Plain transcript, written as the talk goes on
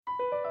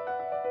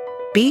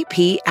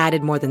BP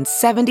added more than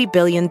 $70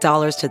 billion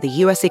to the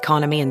U.S.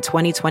 economy in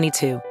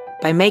 2022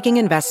 by making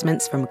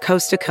investments from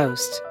coast to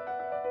coast.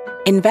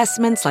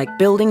 Investments like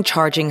building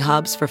charging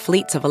hubs for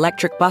fleets of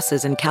electric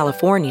buses in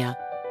California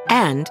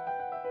and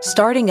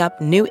starting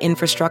up new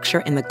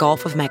infrastructure in the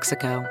Gulf of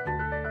Mexico.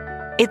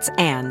 It's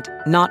and,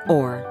 not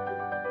or.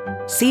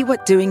 See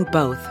what doing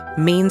both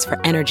means for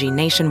energy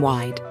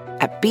nationwide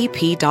at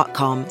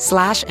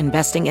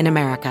bp.com/investing in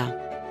America.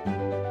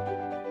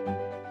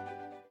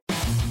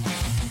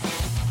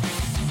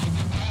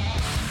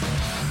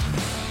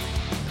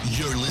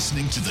 You're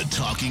listening to the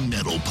Talking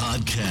Metal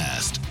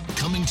Podcast,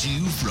 coming to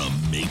you from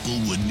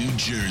Maplewood, New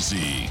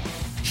Jersey.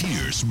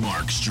 Here's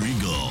Mark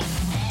Strigl.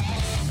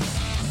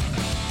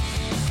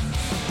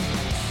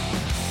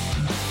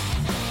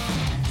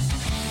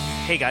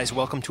 Hey guys,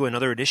 welcome to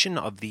another edition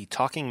of the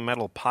Talking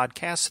Metal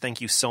Podcast.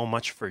 Thank you so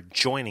much for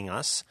joining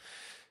us.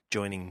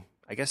 Joining,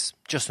 I guess,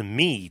 just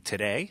me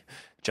today.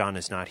 John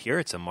is not here.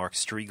 It's a Mark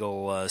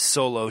Strigl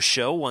solo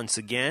show once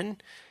again.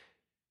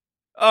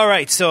 All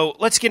right, so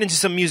let's get into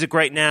some music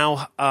right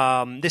now.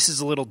 This is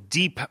a little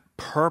Deep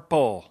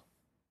Purple.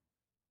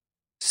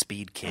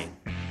 Speed King.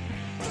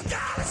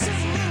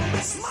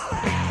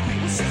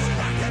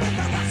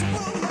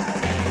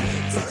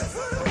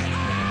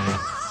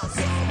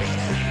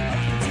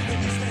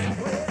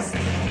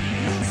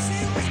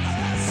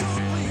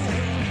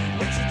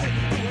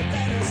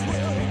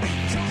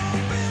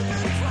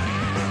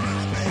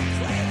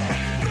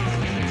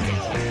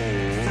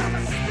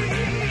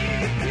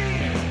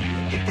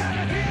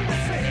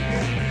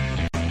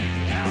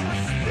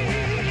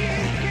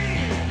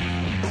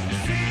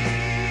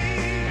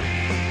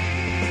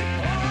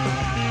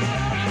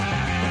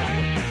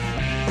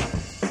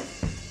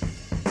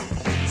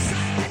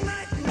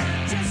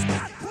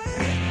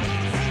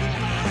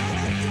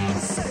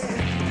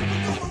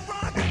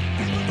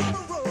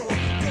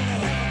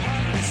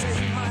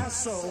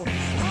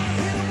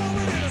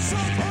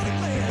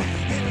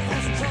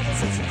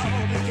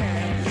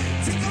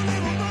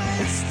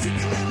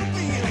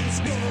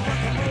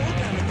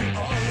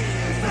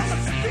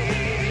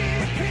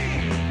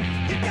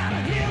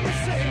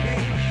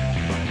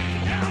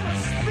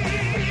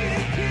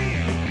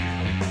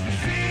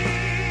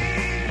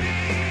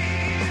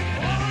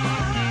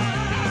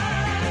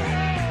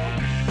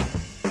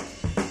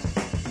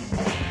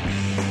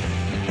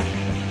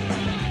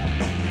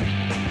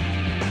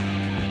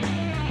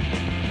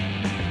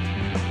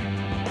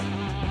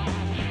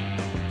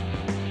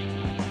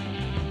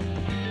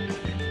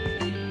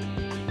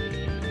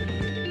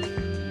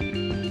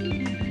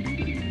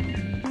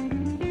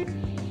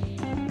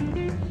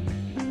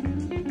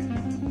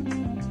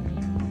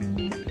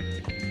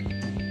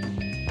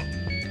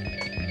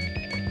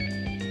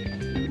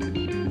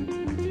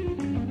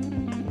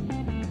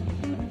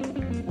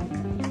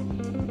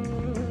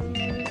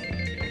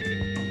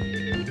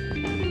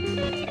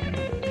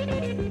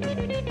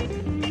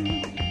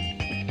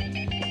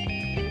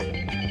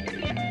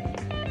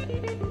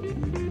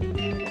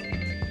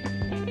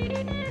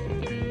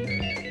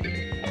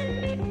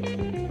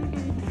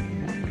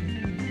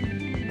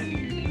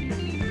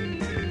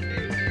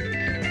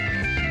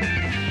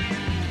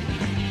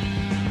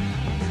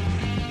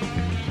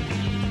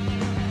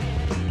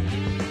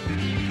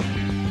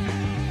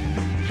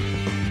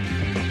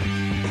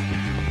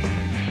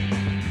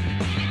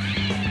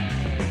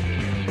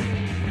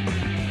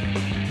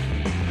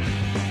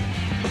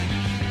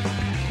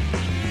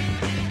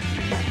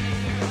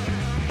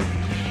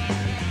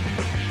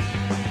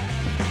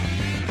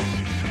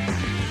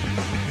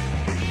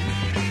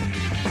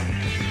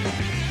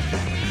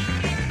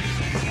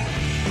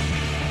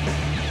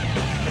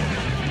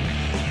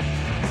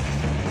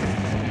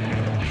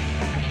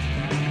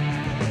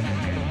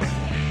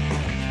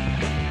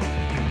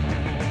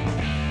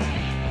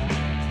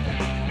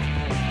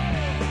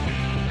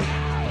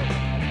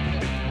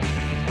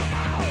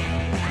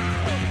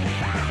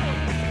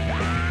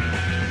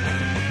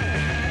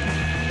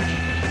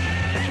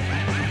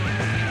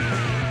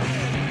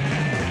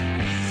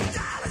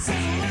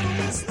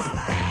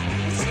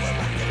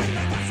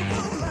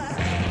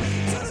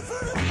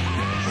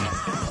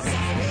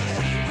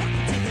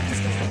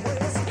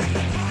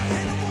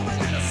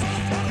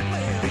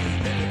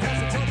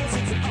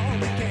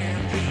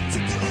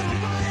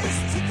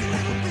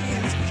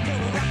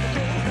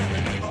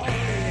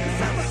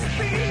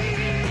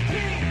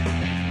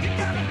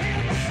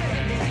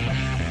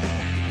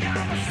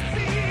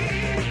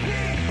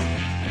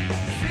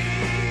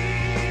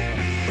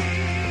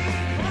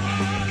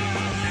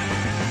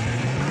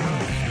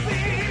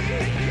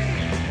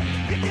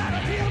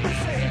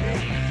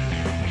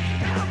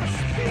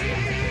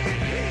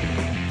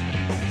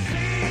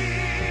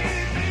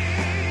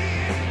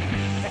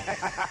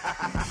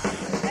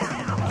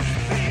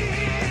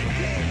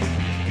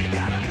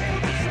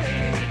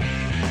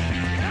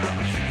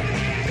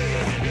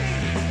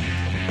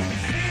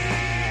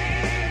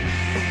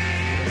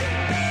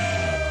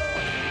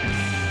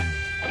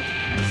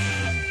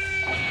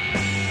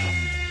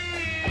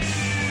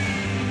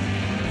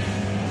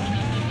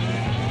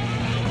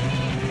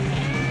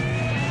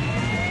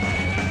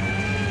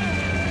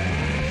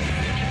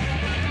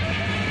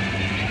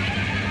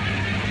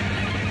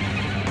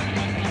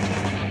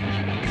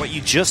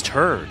 just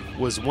heard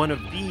was one of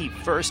the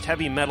first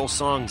heavy metal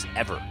songs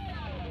ever.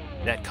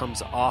 That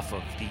comes off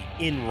of the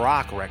In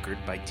Rock record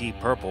by Deep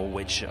Purple,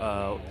 which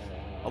a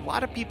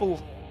lot of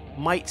people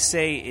might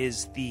say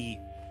is the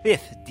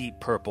fifth Deep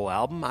Purple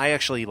album. I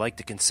actually like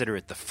to consider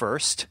it the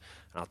first,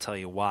 and I'll tell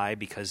you why.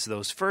 Because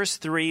those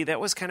first three, that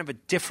was kind of a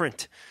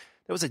different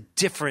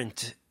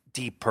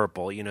Deep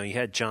Purple. You know, you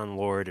had John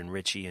Lord and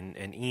Richie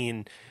and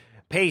Ian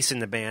Pace in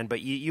the band, but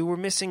you were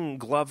missing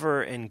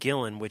Glover and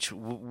Gillan, which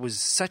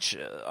was such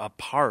a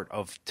part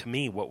of, to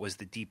me, what was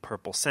the Deep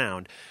Purple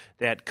sound.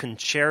 That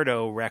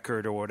Concerto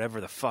record, or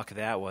whatever the fuck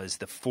that was,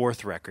 the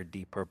fourth record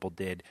Deep Purple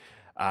did,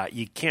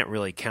 you can't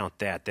really count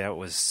that. That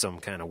was some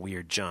kind of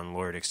weird John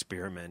Lord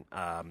experiment.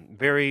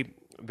 Very,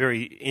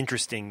 very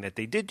interesting that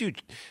they did do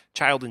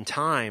Child in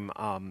Time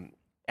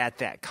at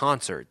that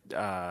concert,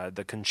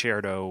 the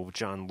Concerto,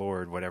 John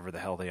Lord, whatever the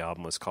hell the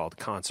album was called,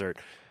 concert.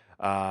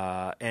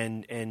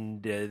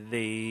 And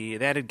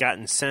that had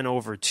gotten sent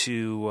over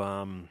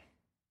to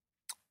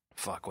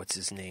what's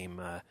his name?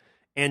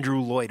 Andrew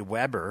Lloyd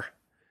Webber,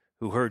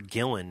 who heard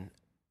Gillan,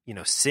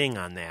 sing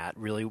on that.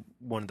 Really,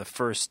 one of the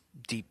first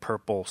Deep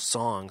Purple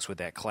songs with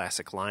that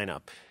classic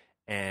lineup.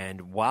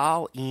 And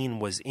while Ian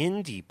was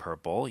in Deep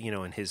Purple,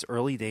 in his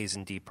early days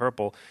in Deep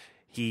Purple,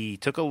 he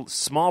took a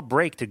small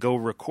break to go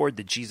record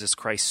the Jesus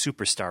Christ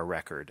Superstar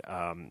record.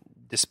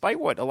 Despite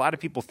what a lot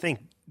of people think,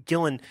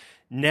 Gillan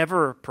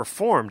never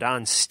performed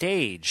on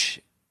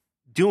stage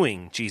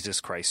doing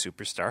Jesus Christ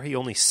Superstar. He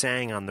only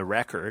sang on the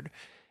record,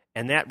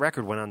 and that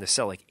record went on to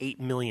sell like 8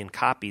 million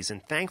copies.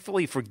 And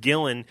thankfully for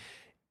Gillan,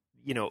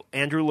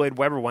 Andrew Lloyd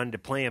Webber wanted to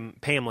pay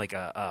him like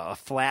a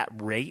flat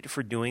rate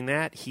for doing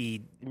that.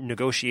 He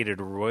negotiated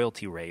a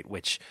royalty rate,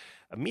 which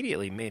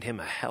immediately made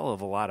him a hell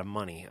of a lot of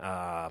money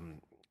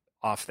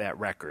off that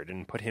record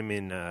and put him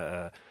in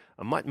a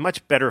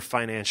much better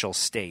financial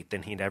state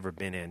than he'd ever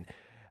been in.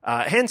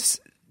 Hence,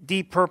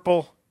 Deep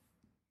Purple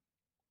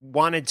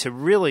wanted to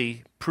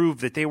really prove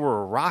that they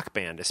were a rock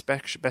band,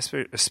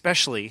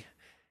 especially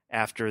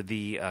after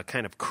the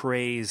kind of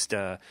crazed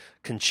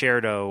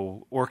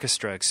concerto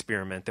orchestra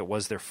experiment that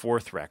was their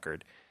fourth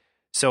record.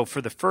 So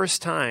for the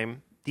first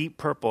time, Deep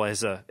Purple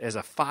as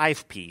a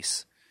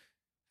five-piece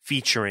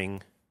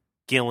featuring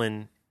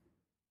Gillan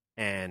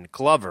and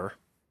Glover.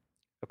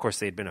 Of course,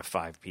 they had been a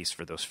five-piece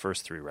for those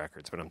first three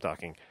records, but I'm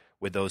talking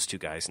with those two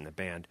guys in the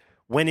band,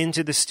 went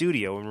into the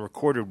studio and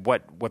recorded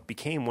what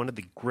became one of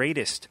the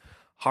greatest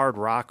hard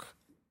rock,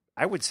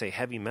 I would say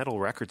heavy metal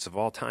records of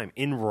all time,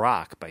 In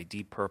Rock by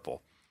Deep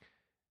Purple.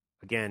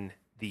 Again,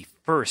 the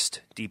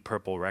first Deep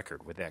Purple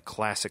record with that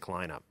classic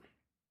lineup.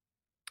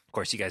 Of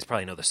course, you guys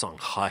probably know the song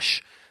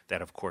Hush.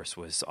 That, of course,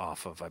 was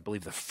off of, I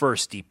believe, the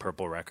first Deep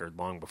Purple record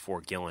long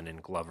before Gillan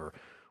and Glover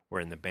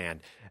were in the band.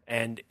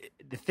 And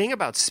the thing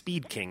about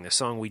Speed King, the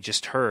song we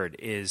just heard,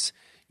 is,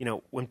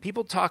 when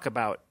people talk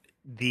about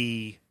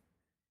the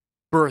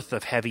birth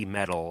of heavy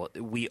metal,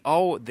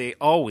 they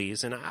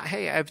always, and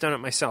I've done it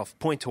myself,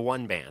 point to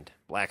one band,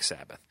 Black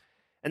Sabbath.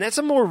 And that's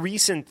a more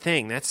recent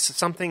thing. That's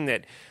something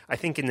that I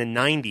think in the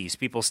 90s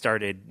people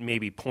started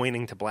maybe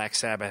pointing to Black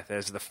Sabbath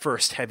as the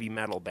first heavy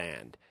metal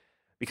band.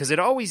 Because it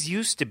always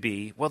used to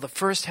be, the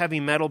first heavy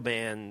metal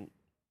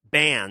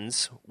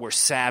bands were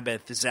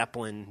Sabbath,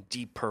 Zeppelin,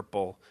 Deep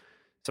Purple.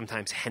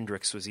 Sometimes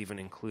Hendrix was even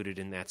included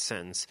in that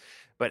sentence.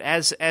 But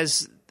as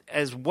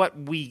what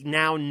we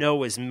now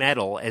know as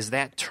metal, as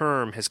that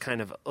term has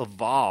kind of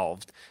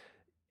evolved,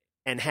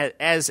 and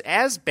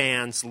as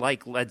bands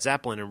like Led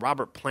Zeppelin and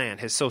Robert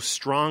Plant has so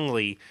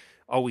strongly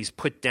always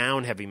put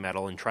down heavy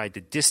metal and tried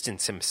to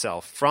distance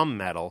himself from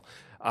metal,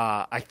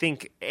 I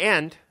think,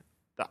 and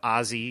the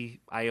Ozzy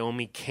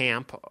Iommi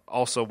camp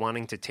also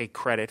wanting to take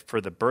credit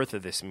for the birth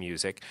of this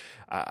music,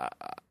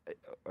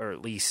 or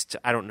at least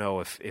I don't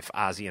know if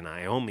Ozzy and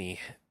Iommi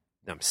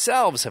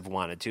themselves have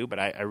wanted to, but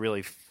I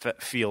really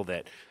feel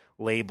that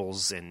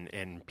labels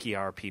and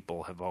PR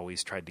people have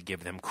always tried to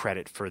give them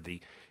credit for the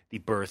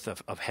birth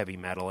of heavy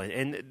metal.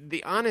 And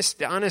the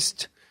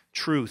honest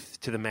truth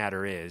to the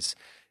matter is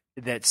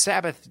that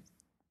Sabbath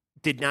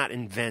did not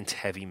invent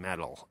heavy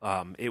metal.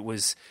 It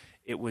was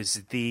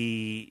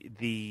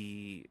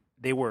they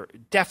were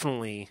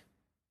definitely,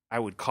 I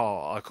would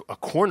call, a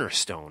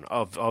cornerstone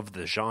of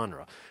the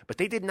genre. But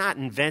they did not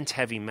invent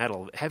heavy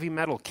metal. Heavy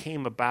metal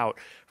came about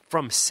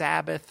from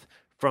Sabbath,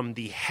 from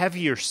the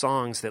heavier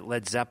songs that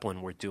Led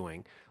Zeppelin were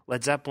doing.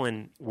 Led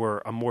Zeppelin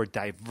were a more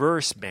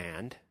diverse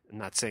band. I'm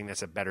not saying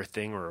that's a better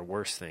thing or a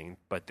worse thing,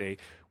 but they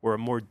were a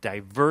more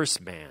diverse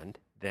band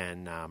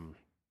than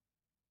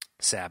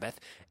Sabbath,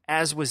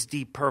 as was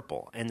Deep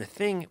Purple. And the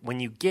thing, when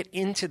you get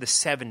into the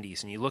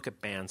 70s and you look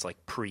at bands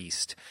like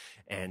Priest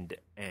and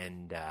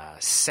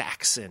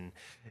Saxon,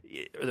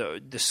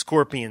 the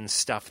Scorpion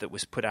stuff that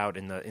was put out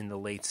in the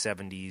late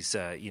 70s,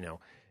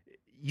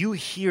 you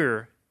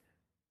hear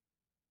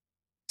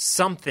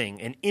something,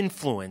 an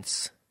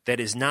influence that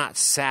is not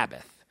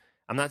Sabbath.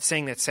 I'm not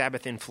saying that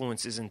Sabbath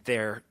influence isn't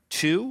there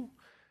too,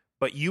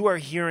 but you are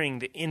hearing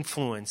the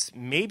influence,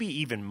 maybe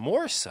even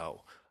more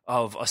so,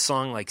 of a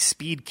song like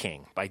Speed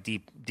King by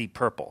Deep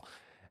Purple.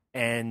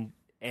 And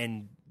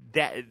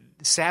that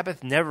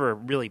Sabbath never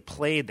really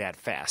played that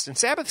fast. And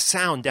Sabbath's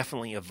sound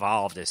definitely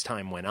evolved as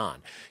time went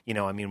on.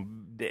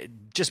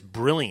 Just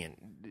brilliant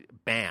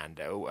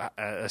band,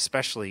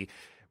 especially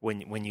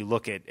when you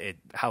look at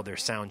how their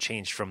sound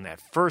changed from that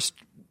first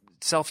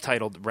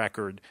self-titled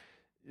record,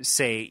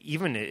 say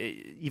even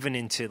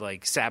into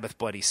like Sabbath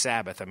Bloody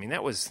Sabbath. I mean,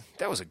 that was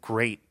a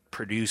great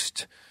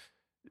produced,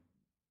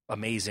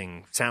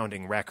 amazing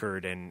sounding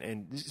record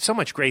and so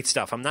much great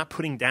stuff. I'm not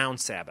putting down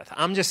Sabbath.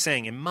 I'm just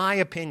saying, in my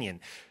opinion,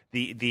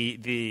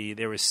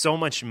 there was so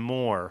much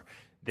more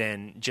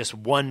than just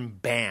one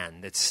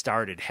band that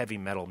started heavy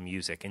metal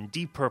music, and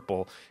Deep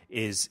Purple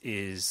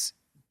is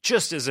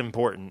just as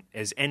important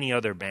as any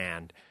other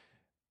band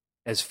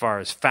as far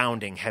as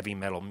founding heavy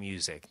metal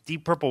music.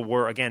 Deep Purple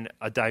were, again,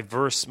 a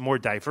more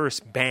diverse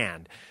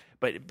band,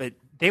 but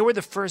they were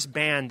the first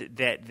band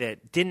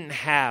that didn't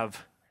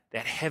have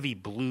that heavy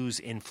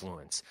blues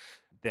influence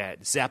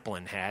that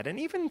Zeppelin had, and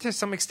even to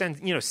some extent,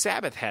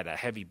 Sabbath had a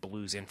heavy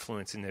blues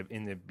influence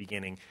in the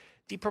beginning.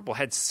 Deep Purple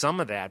had some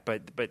of that,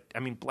 but I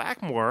mean,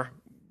 Blackmore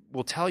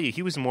will tell you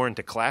he was more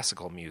into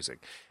classical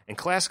music, and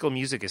classical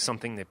music is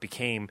something that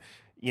became,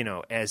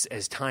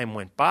 as time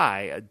went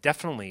by,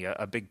 definitely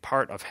a big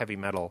part of heavy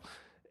metal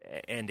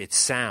and its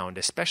sound,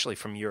 especially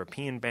from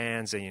European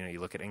bands. And you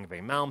look at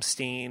Yngwie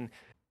Malmsteen,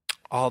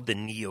 all the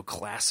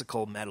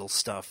neoclassical metal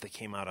stuff that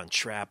came out on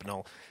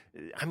Shrapnel.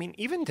 I mean,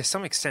 even to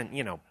some extent,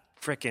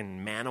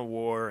 frickin'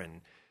 Manowar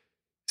and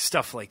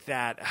stuff like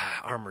that,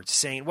 Armored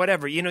Saint,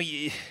 whatever.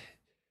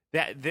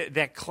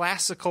 That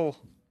classical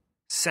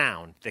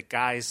sound that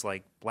guys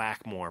like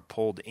Blackmore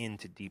pulled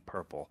into Deep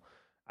Purple,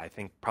 I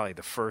think probably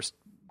the first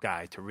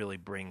guy to really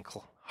bring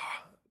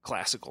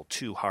classical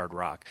to hard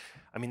rock.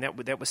 I mean,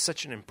 that was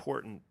such an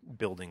important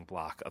building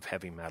block of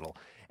heavy metal,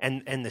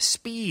 and the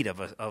speed of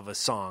a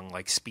song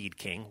like Speed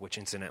King, which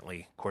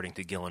incidentally, according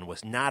to Gillan,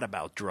 was not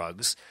about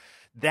drugs.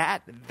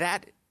 That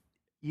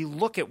you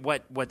look at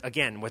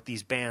what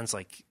these bands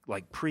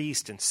like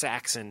Priest and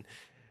Saxon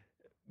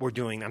were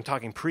doing. I'm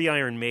talking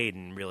pre-Iron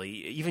Maiden, really,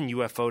 even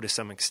UFO to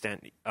some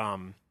extent.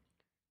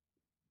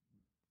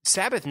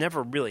 Sabbath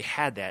never really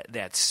had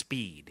that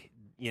speed,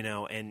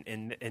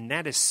 and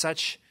that is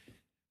such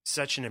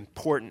an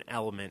important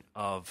element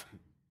of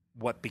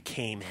what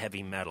became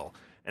heavy metal.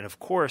 And of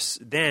course,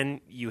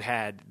 then you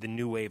had the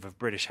new wave of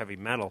British heavy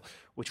metal,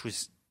 which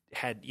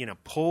had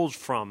pulled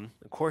from,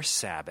 of course,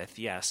 Sabbath,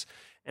 yes,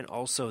 and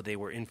also they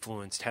were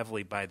influenced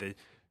heavily by the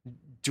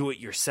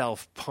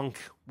do-it-yourself punk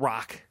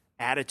rock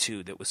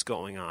attitude that was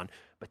going on.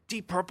 But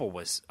Deep Purple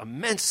was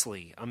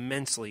immensely,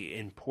 immensely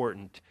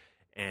important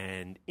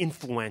and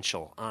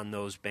influential on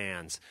those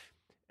bands.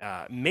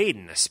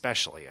 Maiden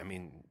especially. I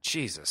mean,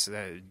 Jesus,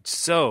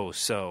 so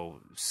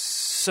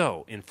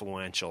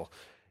influential,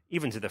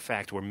 even to the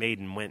fact where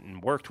Maiden went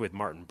and worked with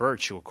Martin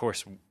Birch, who of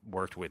course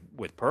worked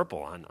with Purple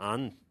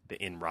on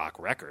the In Rock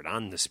record,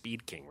 on the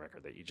Speed King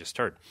record that you just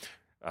heard,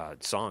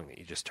 song that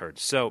you just heard.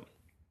 So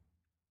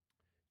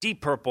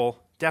Deep Purple,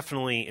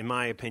 definitely, in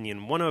my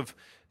opinion, one of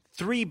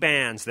three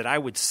bands that I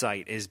would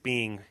cite as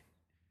being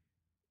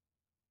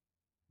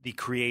the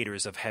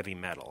creators of heavy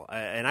metal.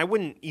 And I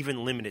wouldn't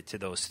even limit it to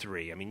those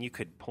three. I mean, you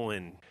could pull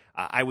in,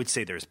 I would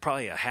say there's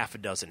probably a half a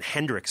dozen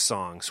Hendrix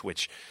songs,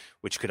 which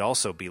could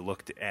also be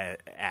looked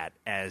at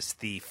as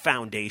the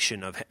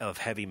foundation of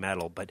heavy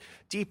metal. But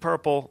Deep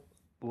Purple,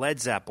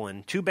 Led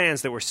Zeppelin, two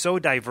bands that were so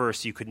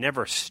diverse you could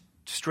never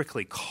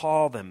strictly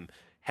call them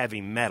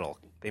heavy metal.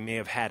 They may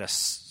have had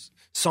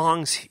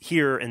songs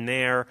here and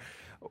there,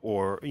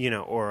 or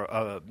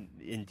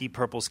in Deep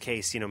Purple's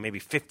case, maybe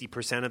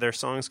 50% of their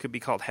songs could be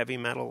called heavy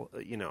metal,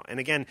 And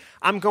again,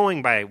 I'm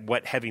going by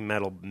what heavy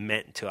metal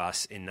meant to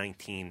us in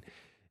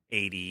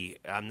 1980.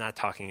 I'm not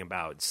talking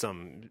about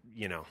some,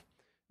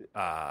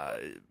 bubblegum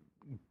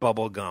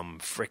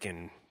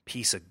frickin'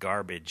 piece of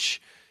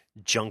garbage,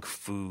 junk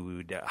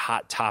food,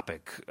 Hot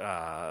Topic,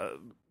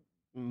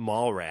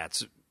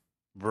 Mallrats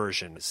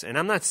versions. And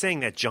I'm not saying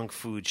that junk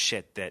food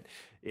shit that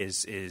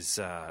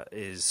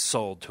is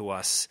sold to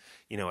us,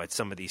 at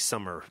some of these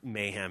summer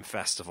mayhem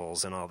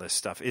festivals and all this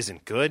stuff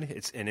isn't good.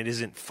 It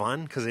isn't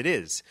fun, because it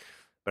is.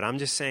 But I'm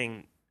just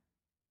saying,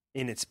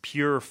 in its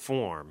pure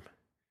form,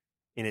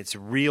 in its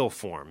real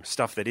form,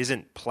 stuff that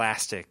isn't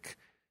plastic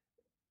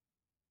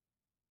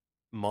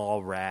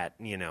mall rat,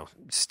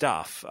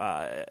 stuff.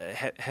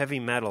 Heavy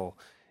metal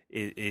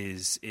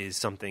is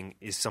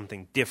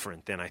something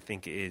different than I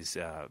think it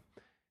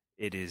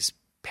is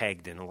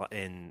pegged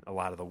in a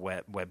lot of the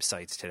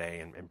websites today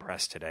and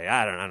press today.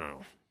 I don't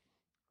know.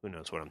 Who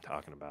knows what I'm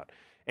talking about?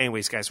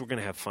 Anyways, guys, we're going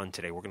to have fun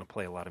today. We're going to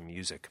play a lot of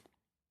music.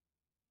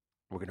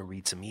 We're going to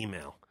read some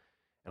email.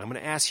 And I'm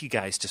going to ask you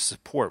guys to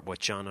support what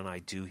John and I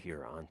do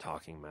here on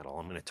Talking Metal.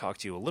 I'm going to talk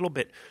to you a little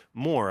bit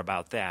more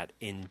about that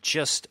in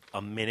just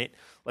a minute.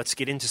 Let's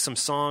get into some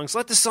songs.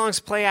 Let the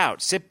songs play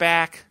out. Sit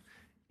back.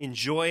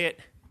 Enjoy it.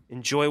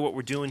 Enjoy what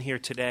we're doing here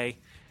today.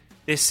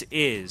 This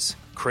is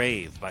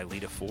Crave by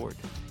Lita Ford.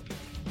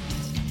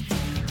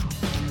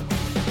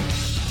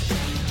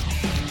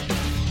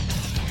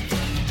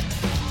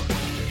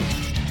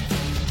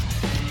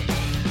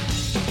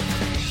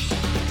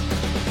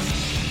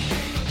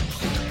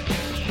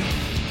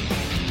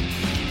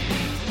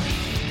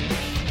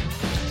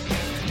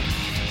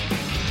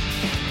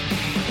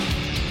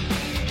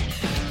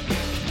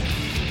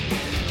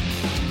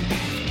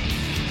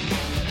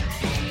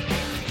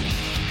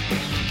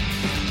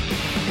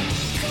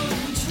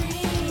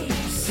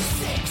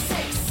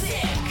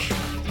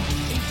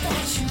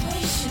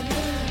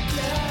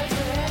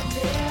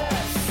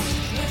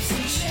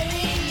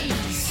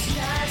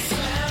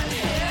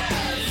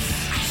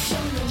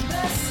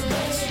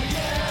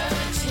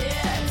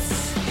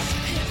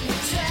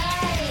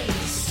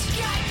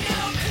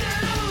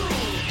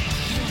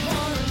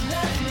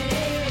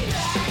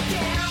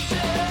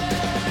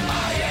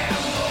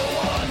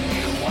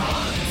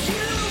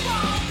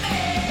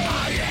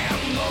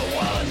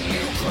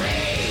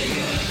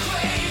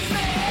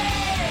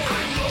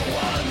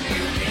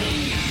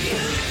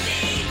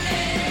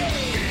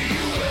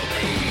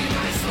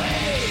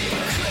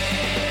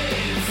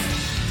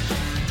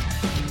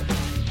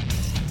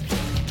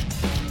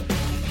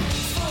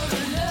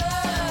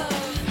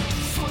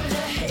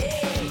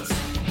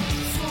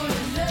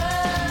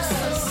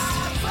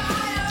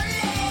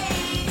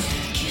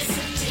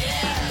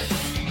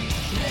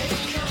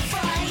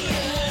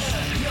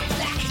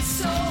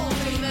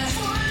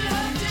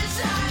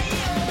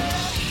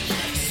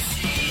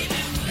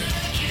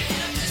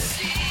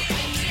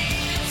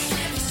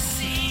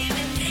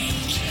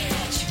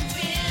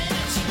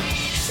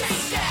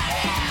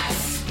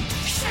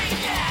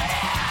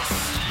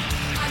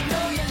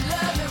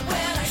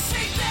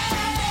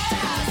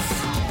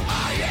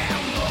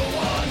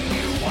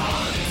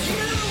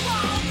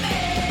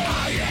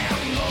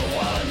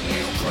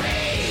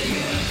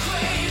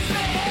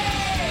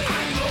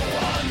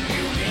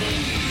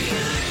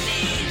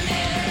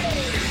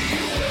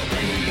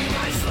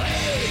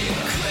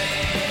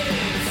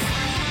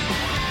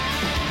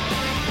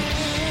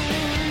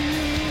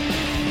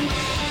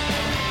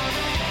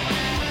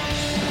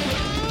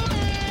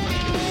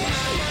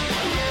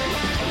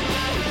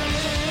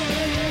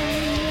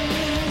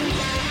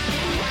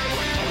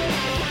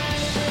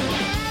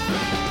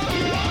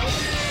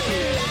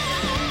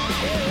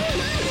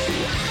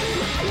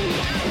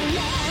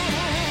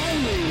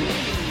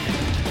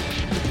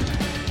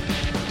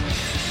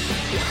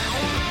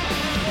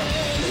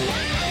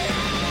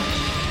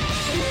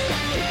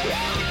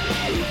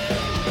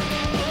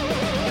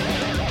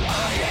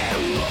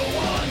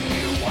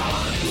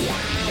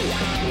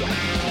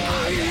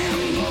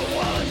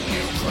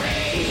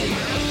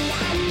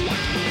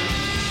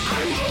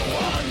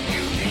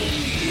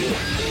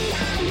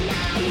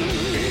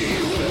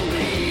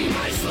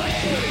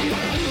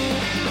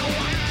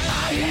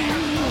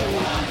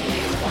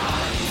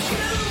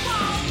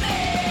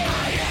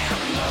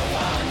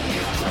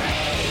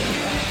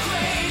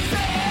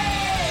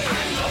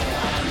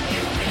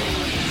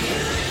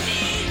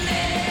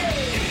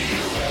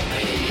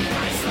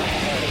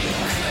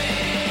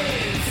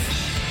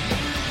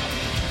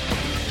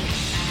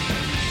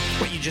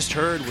 just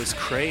heard was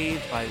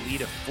Crave by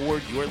Lita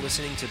Ford. You're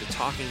listening to the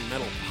Talking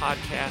Metal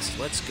Podcast.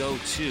 Let's go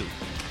to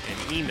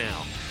an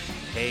email.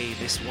 Hey,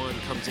 this one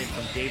comes in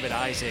from David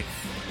Isaac,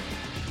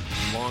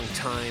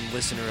 longtime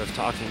listener of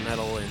Talking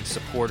Metal and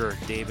supporter.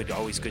 David,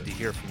 always good to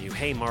hear from you.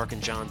 Hey, Mark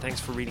and John, thanks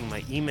for reading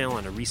my email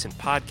on a recent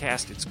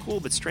podcast. It's cool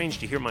but strange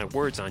to hear my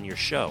words on your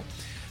show.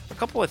 A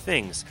couple of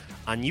things.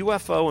 On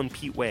UFO and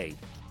Pete Wade,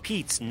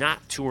 Pete's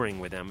not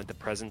touring with them at the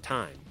present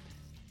time.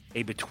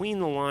 A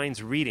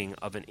between-the-lines reading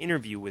of an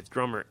interview with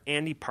drummer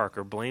Andy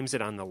Parker blames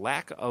it on the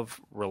lack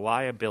of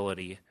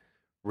reliability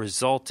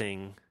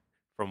resulting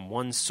from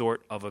one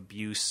sort of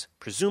abuse,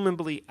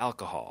 presumably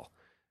alcohol.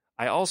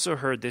 I also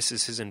heard this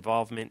is his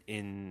involvement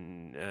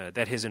in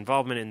his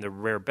involvement in the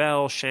Rare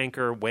Bell,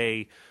 Shanker,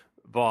 Way,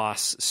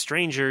 Voss,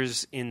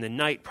 Strangers in the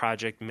Night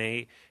project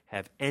may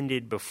have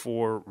ended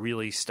before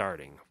really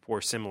starting for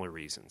similar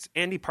reasons.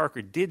 Andy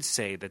Parker did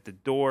say that the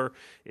door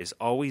is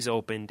always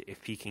opened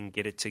if he can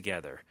get it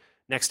together.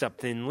 Next up,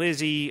 Thin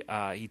Lizzy.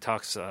 He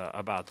talks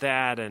about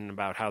that and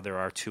about how there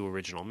are 2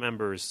 original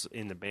members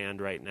in the band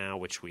right now,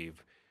 which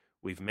we've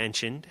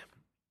mentioned.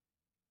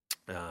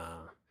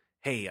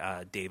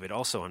 Hey, David,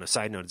 also on a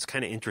side note, it's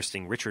kind of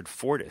interesting. Richard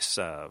Fortus,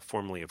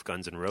 formerly of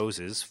Guns N'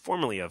 Roses,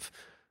 formerly of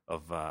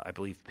I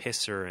believe,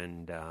 Pisser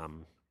and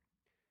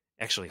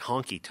actually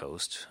Honky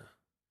Toast.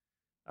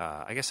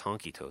 I guess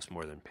Honky Toast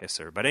more than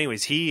Pisser. But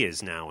anyways, he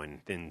is now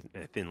in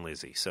Thin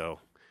Lizzy. So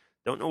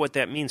don't know what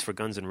that means for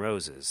Guns N'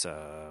 Roses.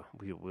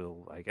 We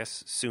will, I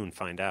guess, soon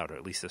find out, or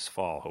at least this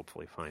fall,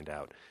 hopefully find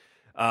out.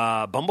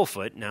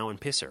 Bumblefoot now in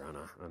Pisser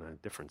on a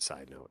different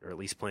side note, or at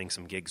least playing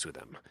some gigs with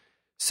them.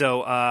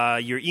 So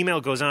your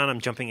email goes on.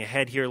 I'm jumping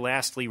ahead here.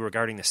 Lastly,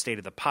 regarding the state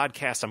of the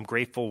podcast, I'm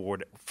grateful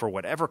for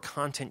whatever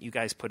content you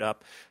guys put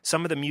up.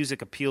 Some of the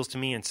music appeals to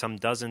me and some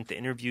doesn't. The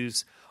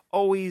interviews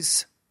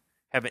always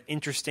have an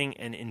interesting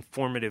and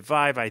informative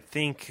vibe. I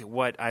think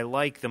what I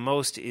like the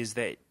most is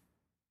that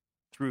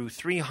through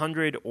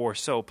 300 or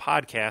so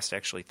podcasts,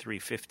 actually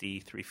 350,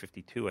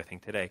 352, I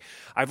think today,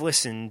 I've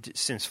listened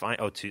since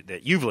that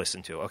you've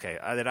listened to. Okay,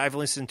 that I've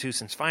listened to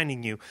since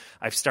finding you.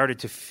 I've started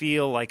to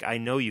feel like I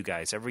know you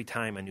guys. Every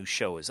time a new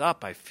show is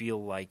up, I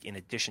feel like in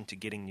addition to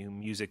getting new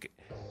music,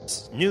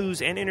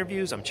 news, and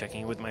interviews, I'm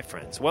checking in with my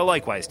friends. Well,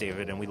 likewise,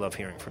 David, and we love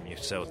hearing from you.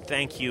 So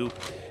thank you,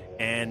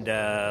 and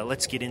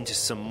let's get into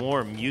some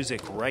more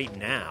music right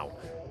now.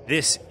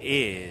 This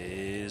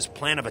is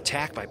Plan of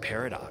Attack by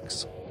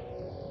Paradox.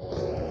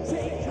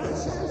 Take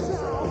conscience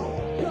now,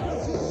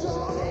 'cause it's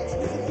all that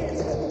we get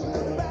to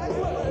the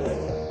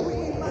backward. We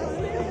might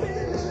slip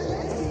in the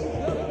let's keep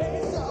the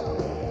pace up.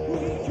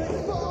 We could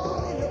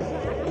fall in the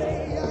black,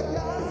 lay our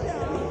guards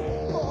down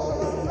for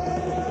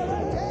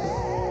another day.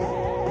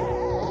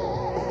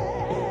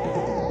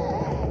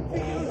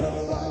 Feel the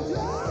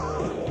thunder,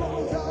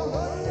 bones are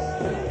under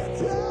its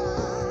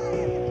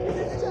time.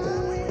 This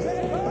time we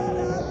take hold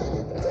of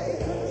it, take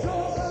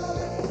control of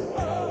it.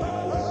 Oh,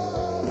 oh,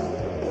 oh.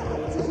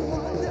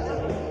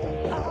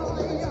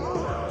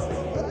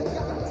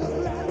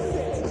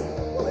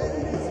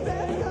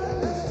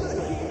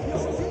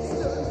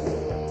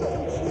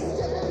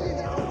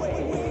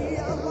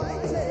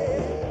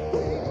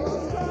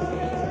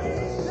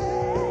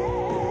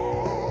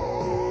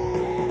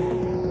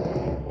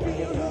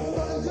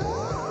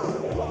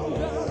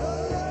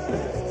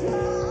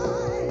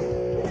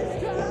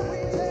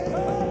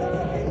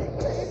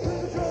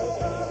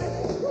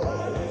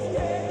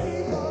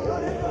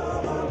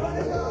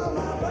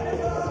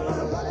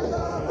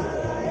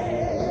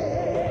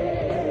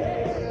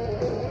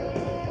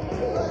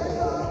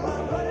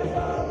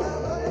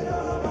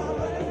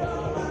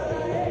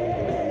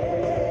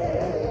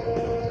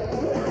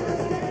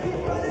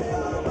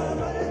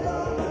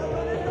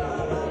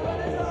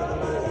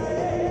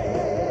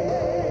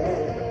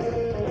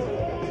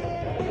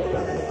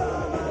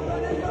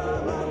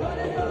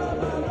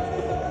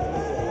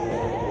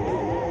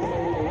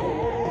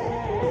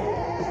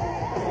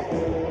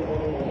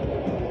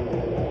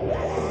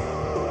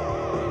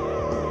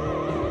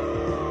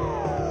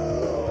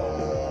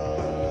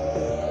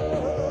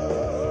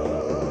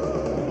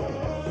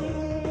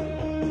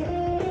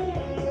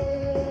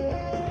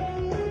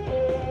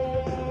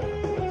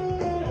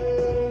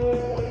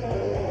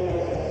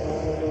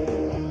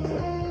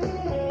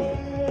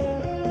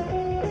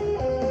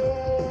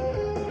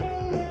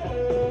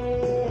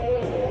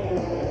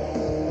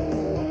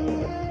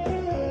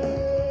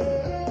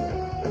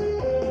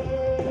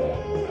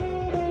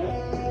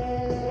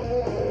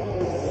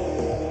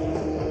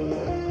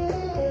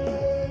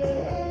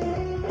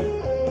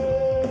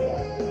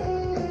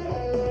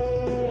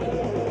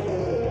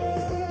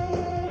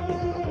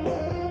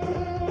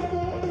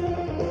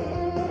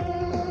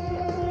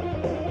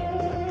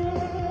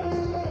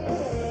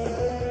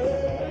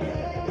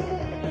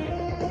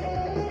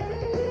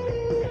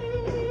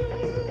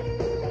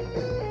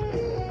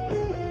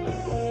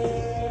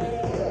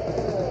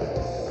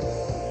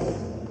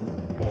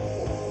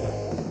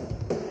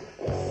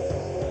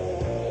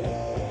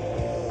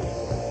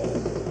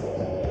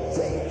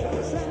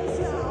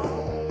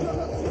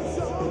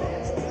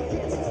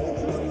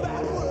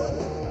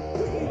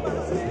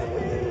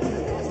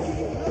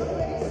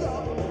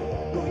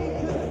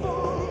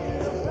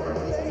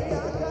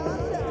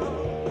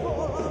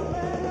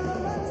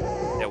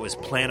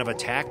 was Plan of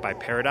Attack by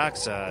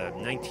Paradox, off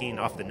the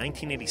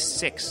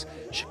 1986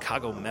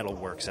 Chicago Metal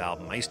Works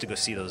album. I used to go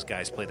see those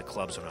guys play the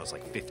clubs when I was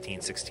like 15,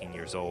 16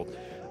 years old.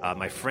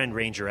 My friend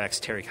Ranger X,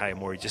 Terry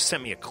Kayamori, just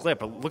sent me a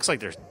clip. It looks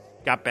like they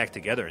got back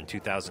together in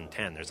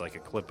 2010. There's like a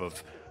clip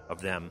of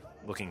them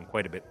looking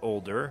quite a bit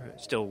older,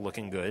 still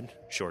looking good,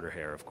 shorter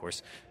hair, of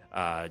course,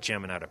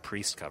 jamming out a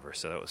Priest cover,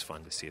 so that was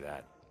fun to see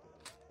that.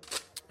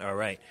 All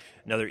right,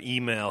 another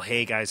email.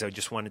 Hey, guys, I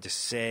just wanted to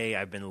say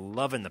I've been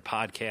loving the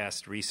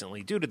podcast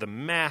recently due to the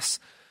mass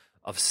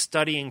of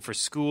studying for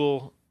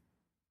school.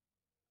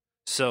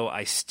 So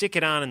I stick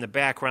it on in the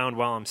background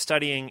while I'm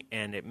studying,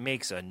 and it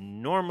makes a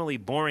normally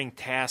boring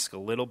task a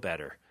little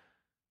better.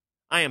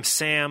 I am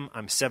Sam.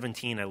 I'm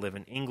 17. I live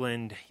in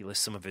England. He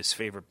lists some of his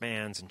favorite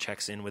bands and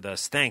checks in with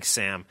us. Thanks,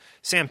 Sam.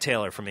 Sam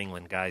Taylor from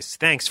England, guys.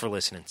 Thanks for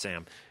listening,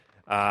 Sam.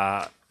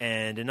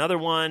 And another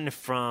one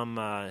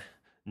from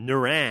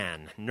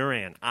Nuran,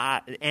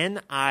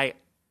 N-I-R-A-N.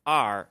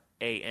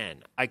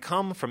 I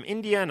come from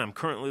India, and I'm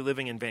currently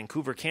living in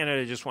Vancouver,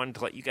 Canada. Just wanted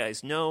to let you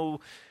guys know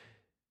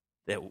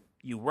that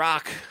you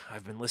rock.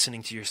 I've been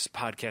listening to your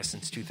podcast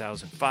since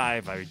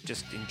 2005. I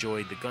just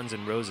enjoyed the Guns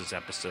N' Roses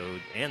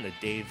episode and the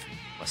Dave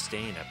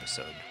Mustaine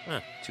episode.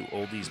 Two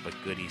oldies but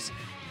goodies.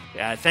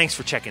 Thanks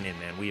for checking in,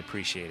 man. We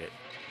appreciate it.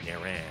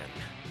 Naran.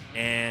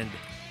 And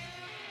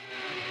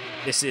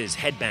this is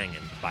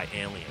Headbangin' by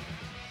Alien.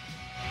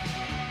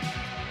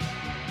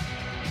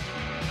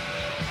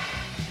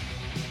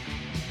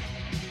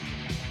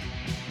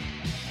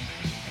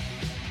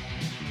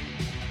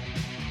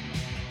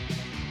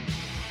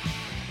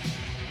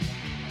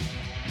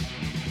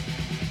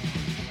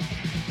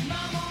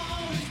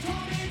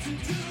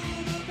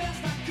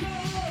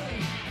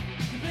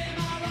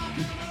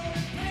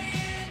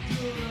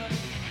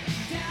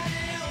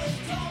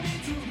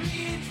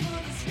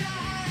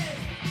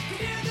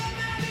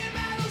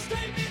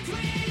 Straight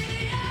between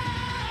the eyes.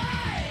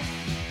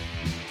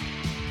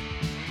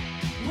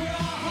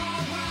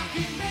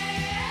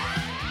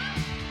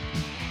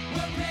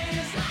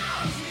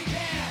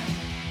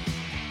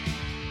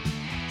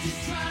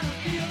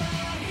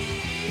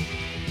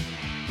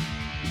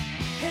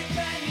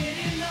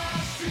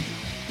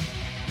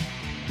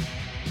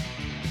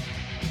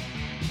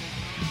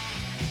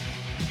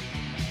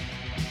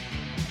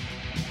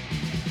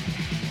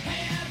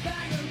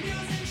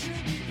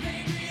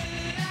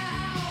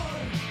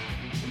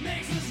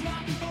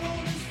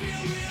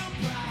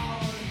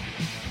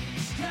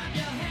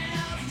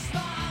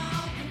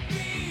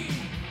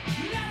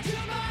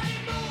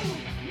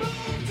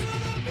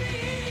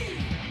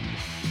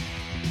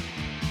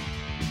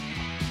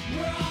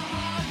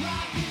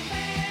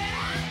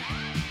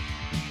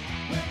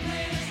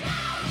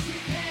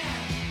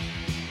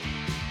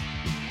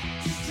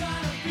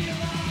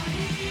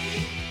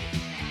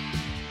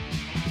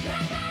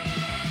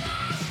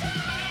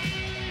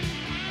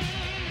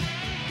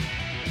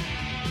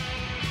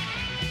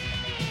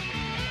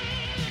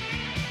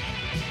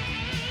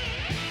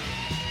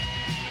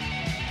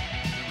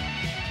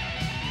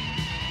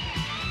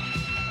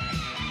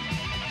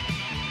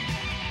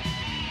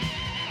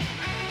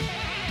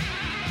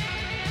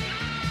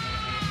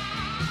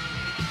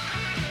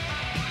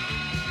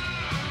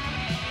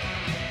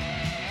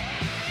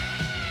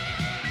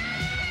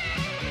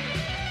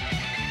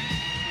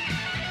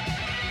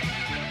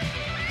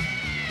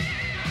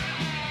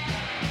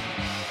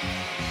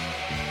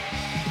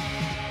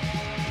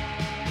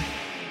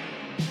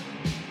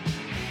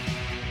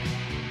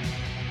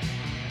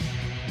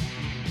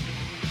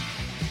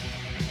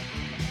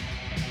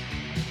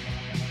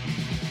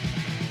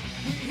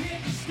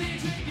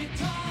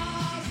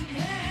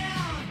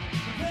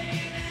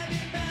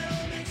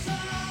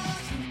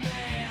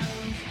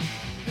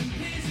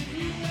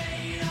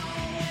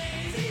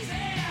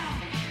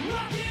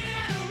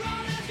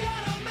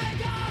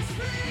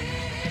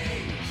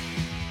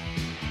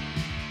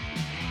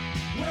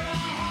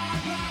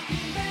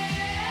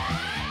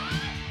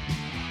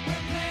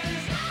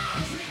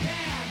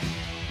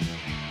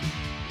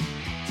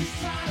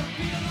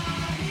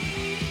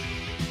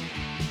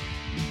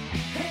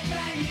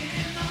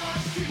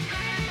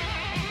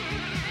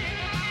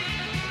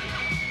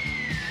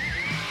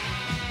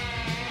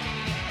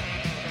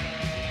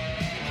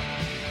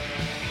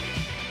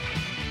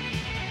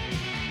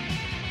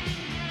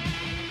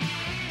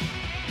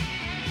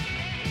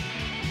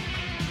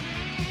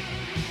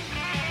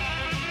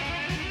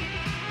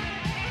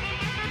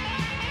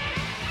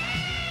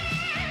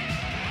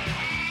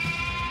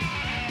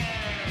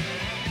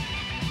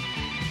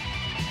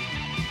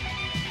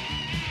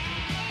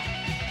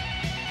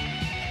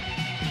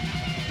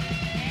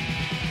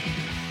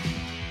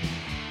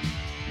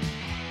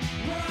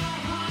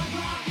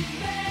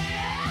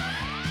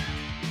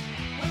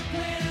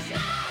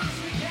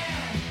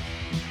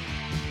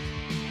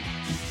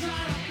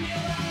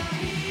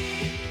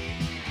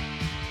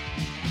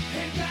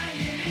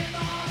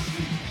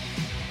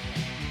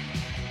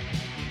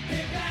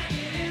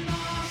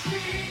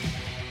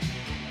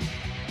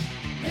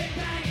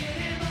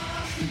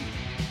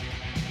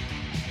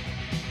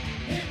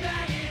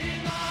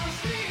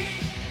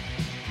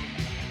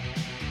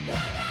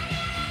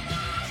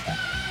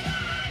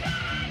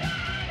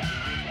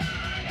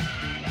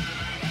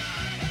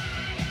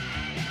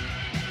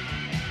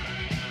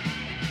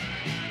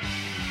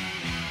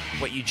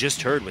 What you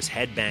just heard was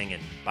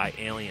Headbangin' by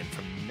Alien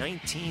from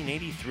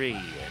 1983,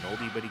 an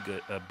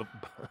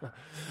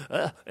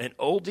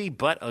oldie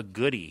but a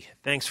goodie.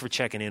 Thanks for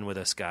checking in with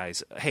us,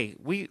 guys. Hey,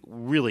 we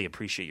really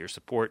appreciate your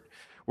support.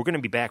 We're going to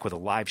be back with a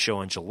live show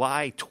on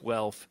July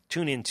 12th.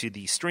 Tune into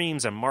the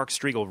streams on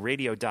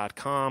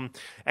markstriegelradio.com.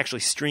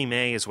 Actually, Stream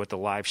A is what the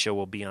live show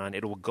will be on.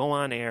 It will go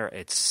on air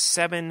at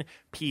 7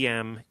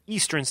 p.m.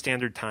 Eastern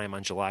Standard Time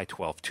on July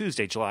 12th,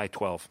 Tuesday, July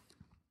 12th.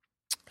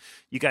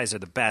 You guys are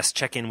the best.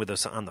 Check in with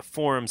us on the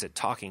forums at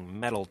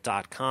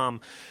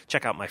talkingmetal.com.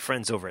 Check out my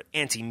friends over at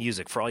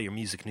Anti-Music for all your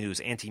music news,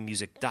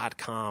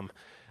 antimusic.com.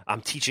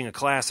 I'm teaching a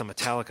class on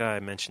Metallica. I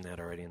mentioned that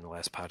already in the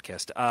last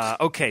podcast.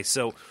 Okay,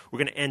 so we're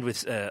going to end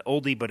with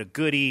oldie but a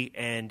goodie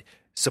and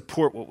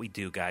support what we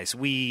do, guys.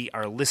 We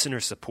are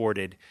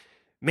listener-supported.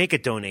 Make a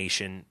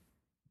donation.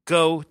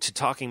 Go to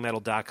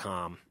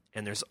talkingmetal.com,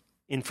 and there's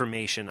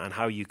information on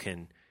how you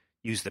can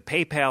use the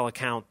PayPal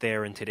account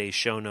there in today's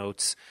show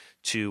notes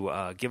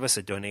to give us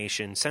a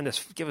donation.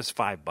 Give us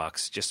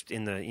 $5 just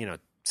in the,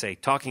 say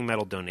Talking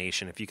Metal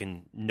donation. If you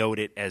can note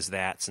it as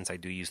that, since I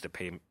do use the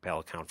PayPal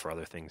account for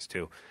other things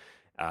too,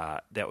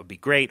 that would be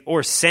great.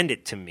 Or send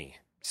it to me.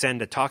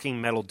 Send a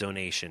Talking Metal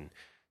donation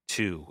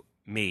to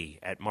me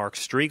at Mark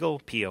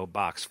Striegel, P.O.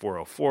 Box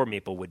 404,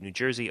 Maplewood, New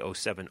Jersey,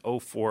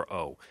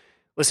 07040.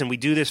 Listen, we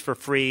do this for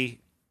free.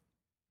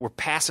 We're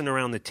passing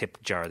around the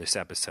tip jar this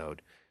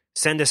episode.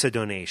 Send us a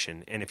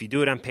donation. And if you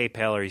do it on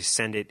PayPal or you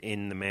send it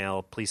in the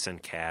mail, please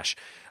send cash.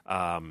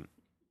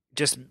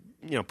 Just,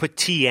 put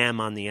TM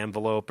on the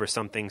envelope or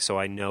something so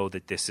I know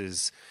that this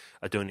is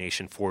a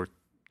donation for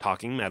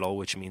Talking Metal,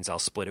 which means I'll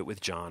split it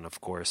with John, of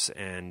course.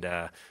 And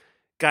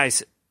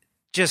guys,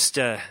 just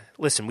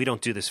listen, we don't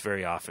do this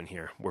very often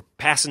here. We're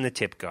passing the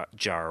tip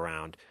jar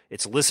around.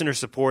 It's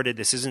listener-supported.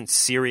 This isn't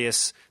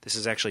serious. This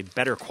is actually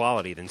better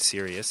quality than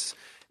serious.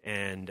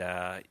 And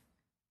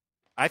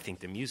I think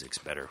the music's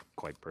better,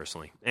 quite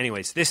personally.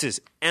 Anyways, this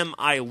is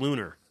M.I.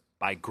 Lunar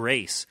by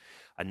Grace,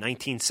 a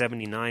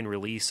 1979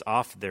 release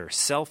off their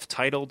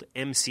self-titled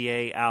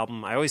MCA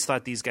album. I always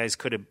thought these guys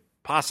could have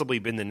possibly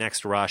been the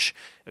next Rush.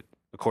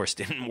 Of course,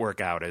 didn't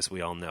work out, as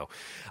we all know.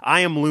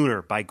 I Am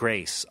Lunar by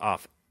Grace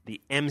off the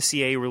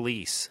MCA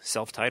release,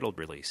 self-titled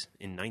release,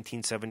 in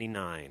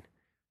 1979.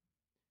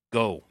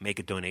 Go make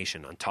a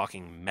donation on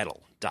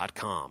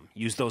talkingmetal.com.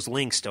 Use those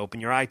links to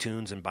open your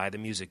iTunes and buy the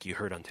music you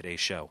heard on today's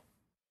show.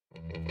 I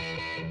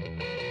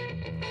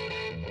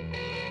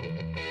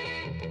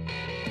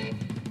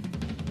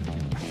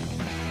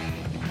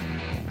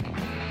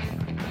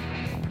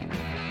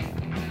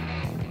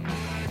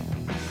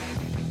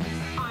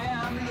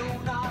am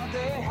Luna,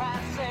 they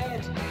have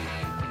said.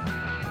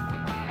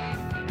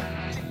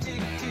 Tick,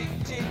 tick, tick,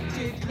 tick,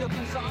 tick, look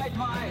inside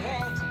my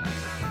head.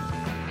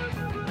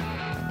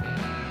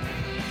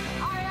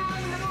 I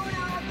am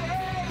Luna,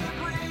 they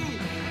agree.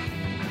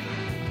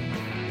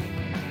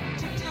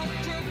 Tick, tick,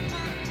 tick,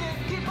 tick, tick,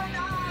 keep an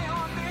eye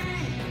on me.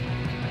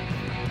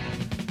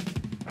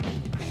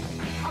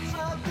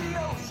 Observe the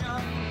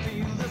ocean,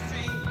 feel the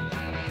sea.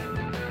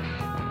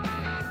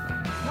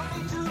 No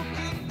need to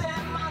keep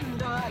them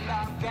under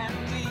lock and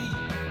key.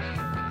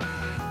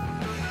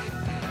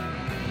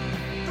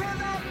 Feel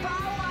that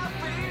power,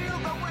 feel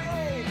the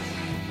waves.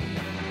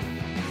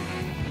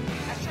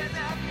 I share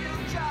that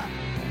future,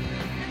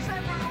 it's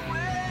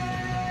everywhere.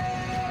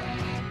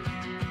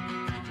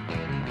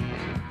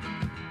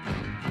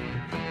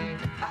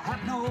 I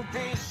have no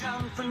vision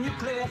for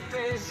nuclear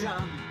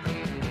fission.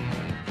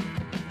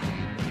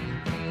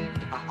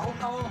 I hold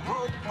no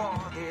hope for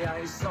the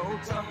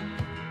isotope.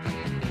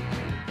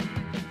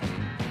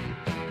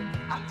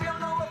 I feel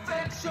no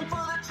affection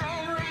for the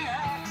chain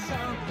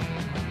reaction.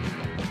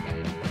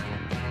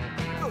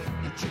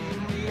 The chain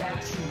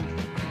reaction.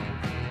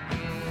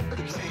 The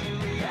chain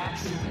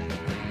reaction.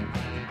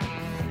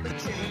 The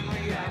chain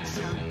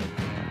reaction.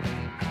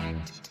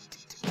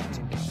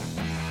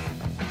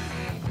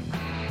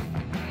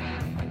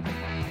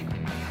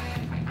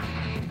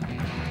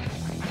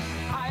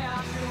 I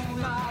am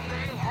Luna,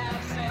 they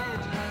have said.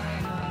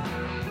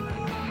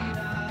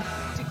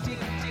 Tick,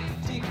 tick, tick,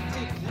 tick,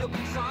 tick, look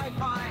inside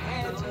my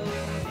head.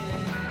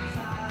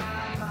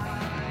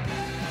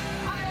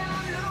 I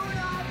am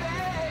Luna,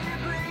 they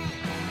agree.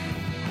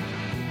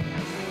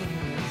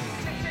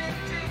 Tick, tick,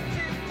 tick,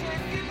 tick,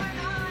 tick, keep an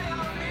eye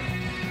on me.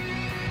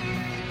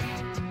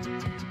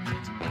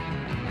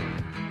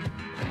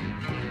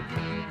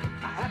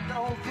 I have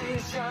no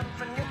vision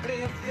for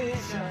nuclear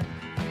fission.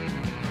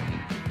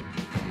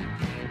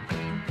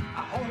 I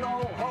hold no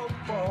hope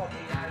for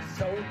the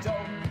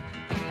isotope.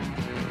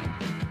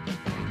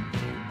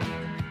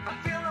 I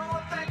feel no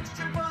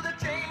affection for the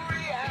chain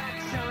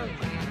reaction.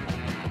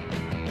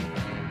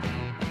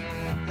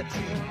 The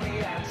chain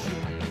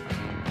reaction.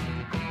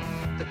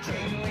 The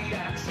chain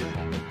reaction.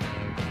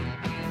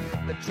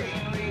 The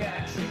chain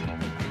reaction.